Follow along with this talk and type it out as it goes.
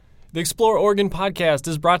The Explore Oregon podcast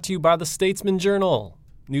is brought to you by the Statesman Journal,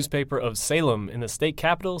 newspaper of Salem in the state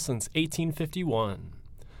capital since 1851.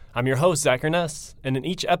 I'm your host, Zach Ernest, and in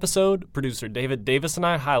each episode, producer David Davis and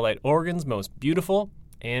I highlight Oregon's most beautiful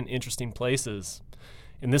and interesting places.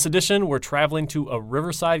 In this edition, we're traveling to a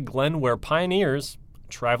riverside glen where pioneers,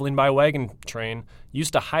 traveling by wagon train,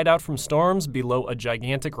 used to hide out from storms below a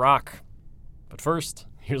gigantic rock. But first,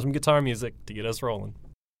 here's some guitar music to get us rolling.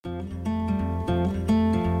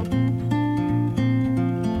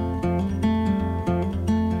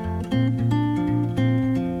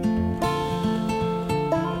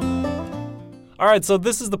 All right, so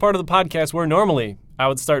this is the part of the podcast where normally I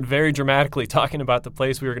would start very dramatically talking about the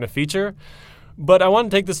place we were going to feature, but I want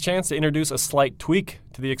to take this chance to introduce a slight tweak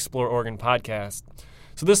to the Explore Oregon podcast.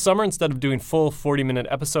 So this summer, instead of doing full 40-minute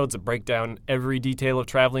episodes that break down every detail of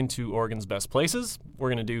traveling to Oregon's best places, we're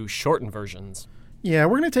going to do shortened versions. Yeah,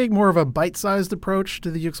 we're going to take more of a bite-sized approach to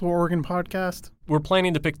the Explore Oregon podcast. We're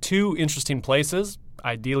planning to pick two interesting places,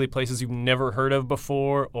 ideally places you've never heard of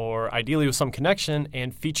before, or ideally with some connection,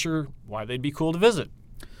 and feature why they'd be cool to visit.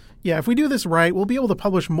 Yeah, if we do this right, we'll be able to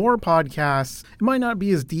publish more podcasts. It might not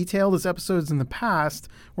be as detailed as episodes in the past,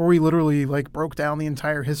 where we literally broke down the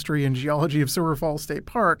entire history and geology of Silver Falls State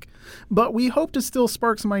Park, but we hope to still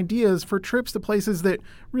spark some ideas for trips to places that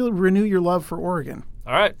really renew your love for Oregon.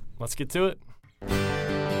 All right, let's get to it.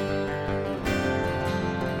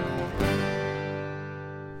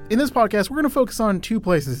 In this podcast, we're going to focus on two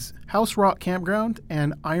places, House Rock Campground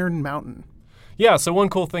and Iron Mountain. Yeah, so one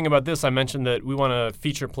cool thing about this, I mentioned that we want to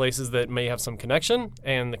feature places that may have some connection,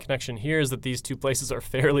 and the connection here is that these two places are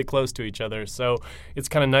fairly close to each other. So it's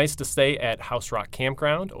kind of nice to stay at House Rock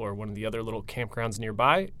Campground or one of the other little campgrounds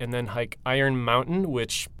nearby, and then hike Iron Mountain,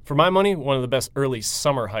 which, for my money, one of the best early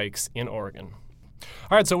summer hikes in Oregon.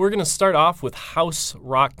 All right, so we're going to start off with House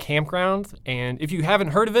Rock Campground, and if you haven't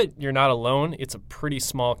heard of it, you're not alone. It's a pretty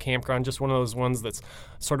small campground, just one of those ones that's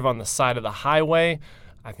sort of on the side of the highway.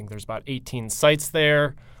 I think there's about 18 sites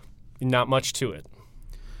there, not much to it.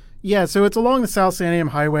 Yeah, so it's along the South Santiam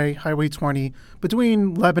Highway, Highway 20,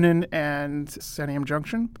 between Lebanon and Santiam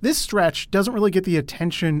Junction. This stretch doesn't really get the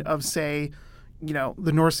attention of, say,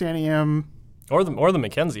 the North Santiam... Or the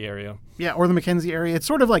McKenzie area. Yeah, or the McKenzie area. It's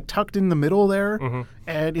sort of tucked in the middle there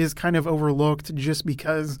and is kind of overlooked just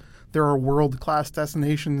because there are world-class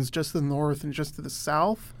destinations just to the north and just to the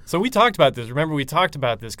south. So we talked about this. Remember, we talked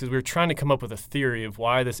about this because we were trying to come up with a theory of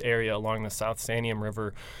why this area along the South Santiam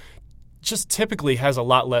River just typically has a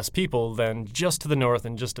lot less people than just to the north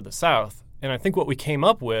and just to the south. And I think what we came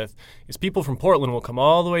up with is people from Portland will come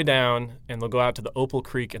all the way down and they'll go out to the Opal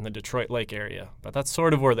Creek and the Detroit Lake area. But that's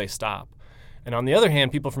sort of where they stop. And on the other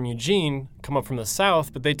hand, people from Eugene come up from the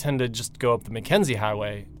south, but they tend to just go up the McKenzie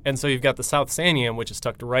Highway. And so you've got the South Santiam, which is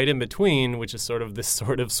tucked right in between, which is sort of this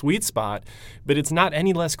sort of sweet spot. But it's not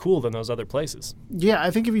any less cool than those other places. Yeah,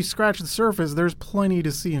 I think if you scratch the surface, there's plenty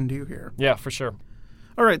to see and do here. Yeah, for sure.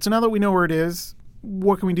 All right, so now that we know where it is,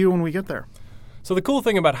 what can we do when we get there? So the cool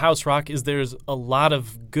thing about House Rock is there's a lot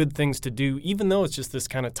of good things to do, even though it's just this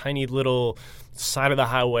kind of tiny little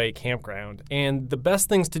side-of-the-highway campground. And the best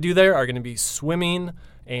things to do there are going to be swimming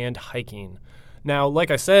and hiking. Now, like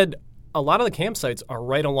I said, a lot of the campsites are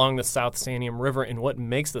right along the South Santiam River, and what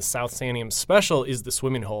makes the South Santiam special is the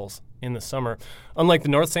swimming holes in the summer. Unlike the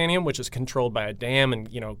North Santiam, which is controlled by a dam and,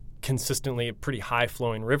 consistently a pretty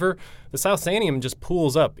high-flowing river, the South Santiam just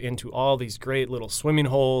pools up into all these great little swimming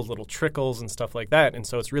holes, little trickles and stuff like that, and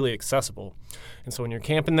so it's really accessible. And so when you're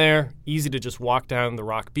camping there, easy to just walk down the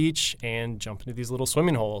rock beach and jump into these little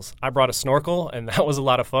swimming holes. I brought a snorkel, and that was a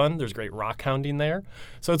lot of fun. There's great rock hounding there.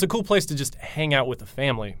 So it's a cool place to just hang out with the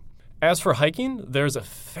family. As for hiking, there's a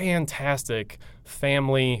fantastic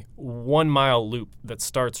family 1-mile loop that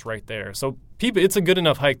starts right there. So it's a good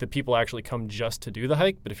enough hike that people actually come just to do the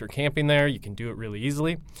hike, but if you're camping there, you can do it really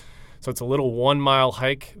easily. So it's a little 1-mile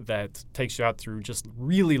hike that takes you out through just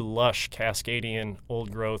really lush Cascadian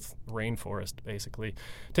old-growth rainforest, basically.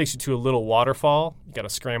 It takes you to a little waterfall. You got to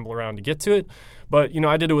scramble around to get to it. But,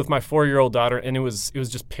 I did it with my 4-year-old daughter, and it was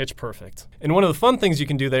just pitch perfect. And one of the fun things you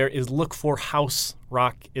can do there is look for House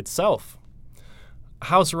Rock itself.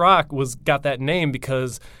 House Rock got that name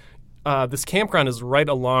because this campground is right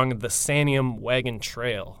along the Santiam Wagon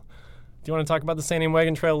Trail. Do you want to talk about the Santiam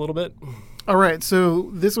Wagon Trail a little bit? All right, so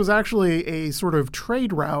this was actually a sort of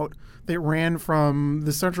trade route that ran from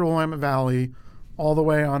the central Willamette Valley all the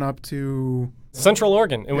way on up to... Central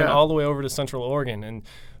Oregon. It went all the way over to Central Oregon. And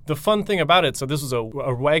the fun thing about it, so this was a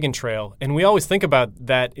wagon trail, and we always think about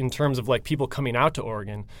that in terms of people coming out to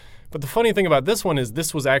Oregon. But the funny thing about this one is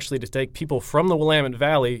this was actually to take people from the Willamette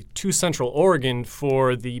Valley to Central Oregon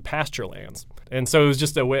for the pasture lands. And so it was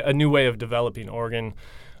just a new way of developing Oregon.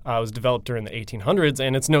 It was developed during the 1800s,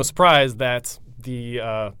 and it's no surprise that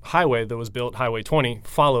the highway that was built, Highway 20,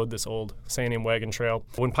 followed this old Santiam wagon trail.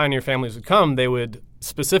 When pioneer families would come, they would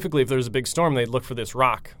specifically, if there was a big storm, they'd look for this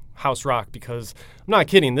rock, House Rock, because I'm not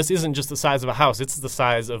kidding, this isn't just the size of a house, it's the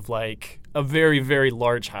size of like a very, very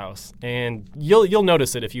large house. And you'll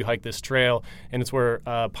notice it if you hike this trail, and it's where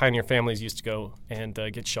pioneer families used to go and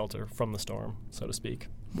get shelter from the storm, so to speak.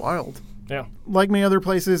 Wild. Yeah. Like many other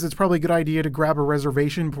places, it's probably a good idea to grab a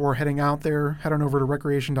reservation before heading out there. Head on over to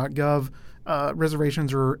recreation.gov.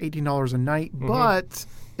 Reservations are $18 a night, but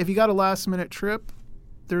if you got a last-minute trip,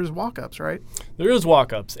 there's walk-ups, right? There is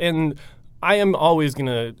walk-ups, and I am always going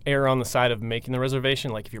to err on the side of making the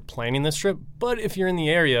reservation, like if you're planning this trip. But if you're in the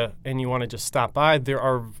area and you want to just stop by, there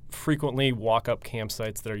are frequently walk-up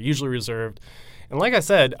campsites that are usually reserved. And like I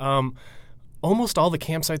said, almost all the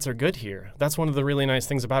campsites are good here. That's one of the really nice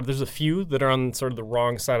things about it. There's a few that are on sort of the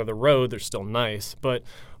wrong side of the road. They're still nice, but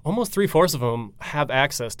almost 3/4 of them have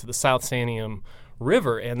access to the South Santiam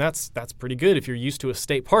River, and that's pretty good if you're used to a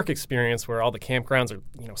state park experience where all the campgrounds are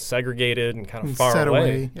segregated and kind of far set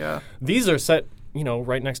away. Yeah, these are set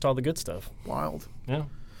right next to all the good stuff. Wild. Yeah.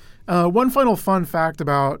 One final fun fact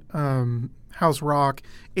about House Rock: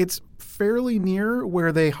 it's fairly near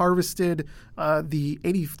where they harvested the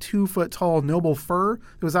 82-foot tall noble fir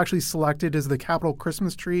that was actually selected as the capital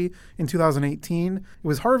Christmas tree in 2018. It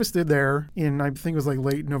was harvested there in, I think it was like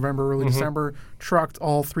late November, early December, trucked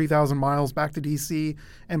all 3,000 miles back to D.C.,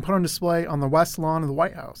 and put on display on the west lawn of the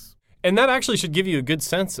White House. And that actually should give you a good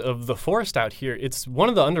sense of the forest out here. It's one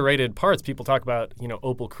of the underrated parts. People talk about,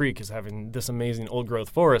 Opal Creek as having this amazing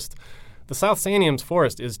old-growth forest. The South Santiam's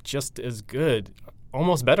forest is just as good,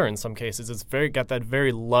 almost better in some cases. It's got that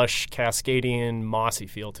very lush, Cascadian, mossy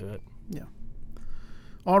feel to it. Yeah.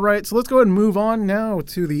 All right, so let's go ahead and move on now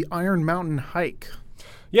to the Iron Mountain hike.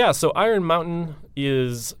 Yeah, so Iron Mountain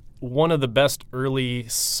is one of the best early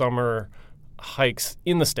summer hikes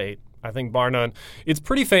in the state, I think, bar none. It's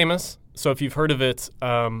pretty famous, so if you've heard of it,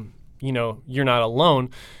 you're not alone.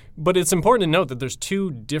 But it's important to note that there's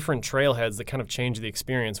two different trailheads that kind of change the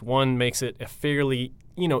experience. One makes it a fairly,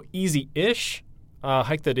 easy-ish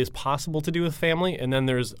hike that is possible to do with family, and then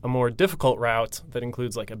there's a more difficult route that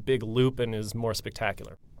includes like a big loop and is more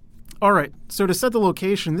spectacular. All right, so to set the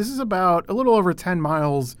location, this is about a little over 10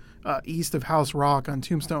 miles east of House Rock on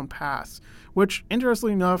Tombstone Pass, which,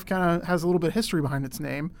 interestingly enough, kind of has a little bit of history behind its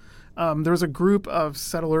name. There was a group of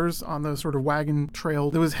settlers on the sort of wagon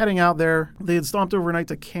trail that was heading out there. They had stopped overnight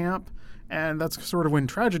to camp, and that's sort of when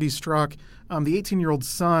tragedy struck. The 18-year-old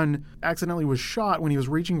son accidentally was shot when he was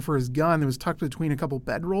reaching for his gun that was tucked between a couple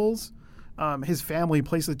bedrolls. His family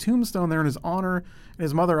placed a tombstone there in his honor, and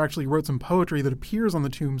his mother actually wrote some poetry that appears on the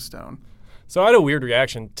tombstone. So I had a weird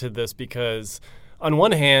reaction to this because on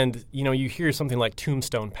one hand, you hear something like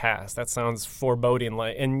Tombstone Pass. That sounds foreboding.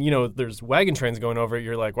 And there's wagon trains going over it.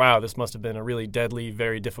 You're like, wow, this must have been a really deadly,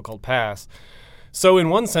 very difficult pass. So in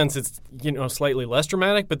one sense, it's, slightly less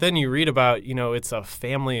dramatic, but then you read about, it's a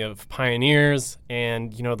family of pioneers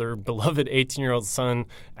and, their beloved 18-year-old son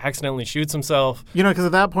accidentally shoots himself. Because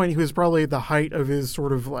at that point, he was probably at the height of his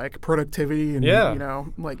sort of like productivity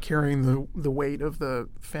and, like carrying the weight of the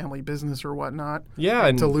family business or whatnot. Yeah.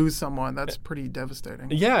 And to lose someone, that's pretty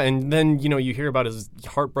devastating. Yeah. And then, you hear about his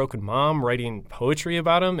heartbroken mom writing poetry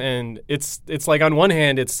about him. And it's like on one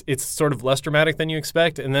hand, it's sort of less dramatic than you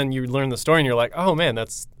expect. And then you learn the story and you're like, oh, man,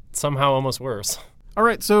 that's somehow almost worse. All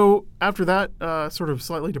right, so after that sort of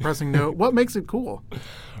slightly depressing note, what makes it cool?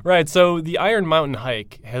 Right, so the Iron Mountain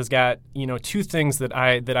hike has got, two things that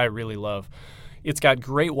I really love. It's got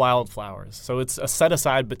great wildflowers. So it's a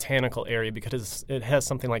set-aside botanical area because it has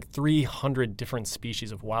something like 300 different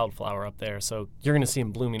species of wildflower up there. So you're going to see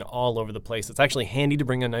them blooming all over the place. It's actually handy to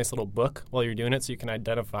bring a nice little book while you're doing it so you can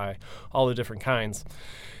identify all the different kinds.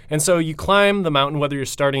 And so you climb the mountain, whether you're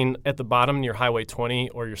starting at the bottom near Highway 20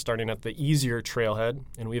 or you're starting at the easier trailhead,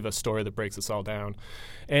 and we have a story that breaks this all down.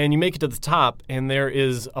 And you make it to the top, and there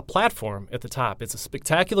is a platform at the top. It's a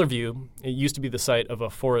spectacular view. It used to be the site of a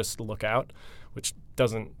forest lookout, which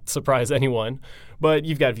doesn't surprise anyone. But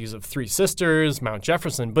you've got views of Three Sisters, Mount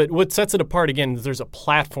Jefferson. But what sets it apart, again, is there's a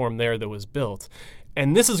platform there that was built.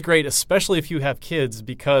 And this is great, especially if you have kids,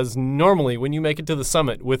 because normally when you make it to the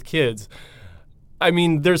summit with kids,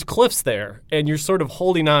 there's cliffs there, and you're sort of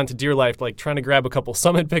holding on to dear life, like trying to grab a couple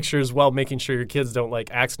summit pictures while making sure your kids don't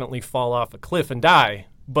accidentally fall off a cliff and die.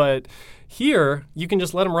 But here, you can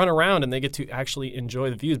just let them run around, and they get to actually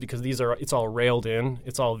enjoy the views because it's all railed in.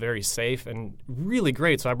 It's all very safe and really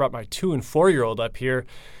great. So I brought my 2- and 4-year-old up here,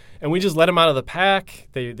 And we just let them out of the pack.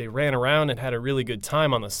 They ran around and had a really good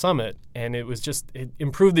time on the summit. And it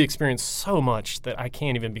improved the experience so much that I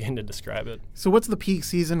can't even begin to describe it. So what's the peak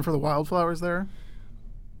season for the wildflowers there?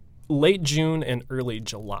 Late June and early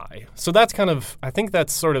July. So that's I think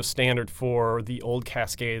that's sort of standard for the Old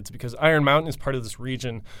Cascades, because Iron Mountain is part of this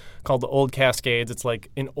region called the Old Cascades. It's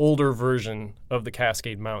like an older version of the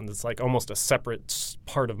Cascade Mountains. It's like almost a separate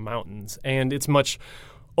part of mountains. And it's much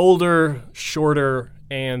older, shorter,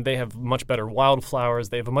 and they have much better wildflowers.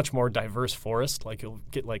 They have a much more diverse forest. Like you'll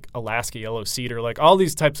get like Alaska yellow cedar, like all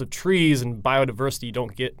these types of trees and biodiversity you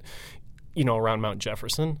don't get around Mount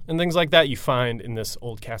Jefferson and things like that you find in this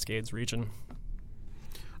Old Cascades region.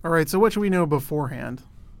 All right, so what should we know beforehand?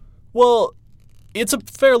 Well, it's a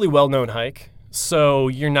fairly well-known hike, so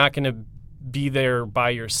you're not going to be there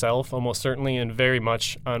by yourself, almost certainly, and very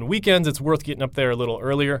much on weekends. It's worth getting up there a little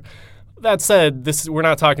earlier. That said, we're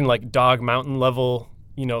not talking like Dog Mountain level,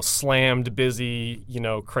 slammed, busy,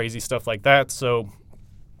 crazy stuff like that, so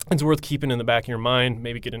it's worth keeping in the back of your mind,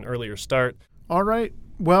 maybe get an earlier start. All right.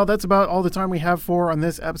 Well, that's about all the time we have for on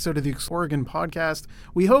this episode of the Oregon podcast.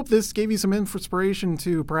 We hope this gave you some inspiration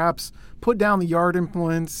to perhaps put down the yard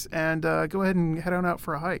implements and go ahead and head on out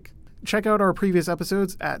for a hike. Check out our previous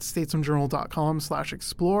episodes at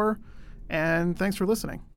statesmanjournal.com/explore. And thanks for listening.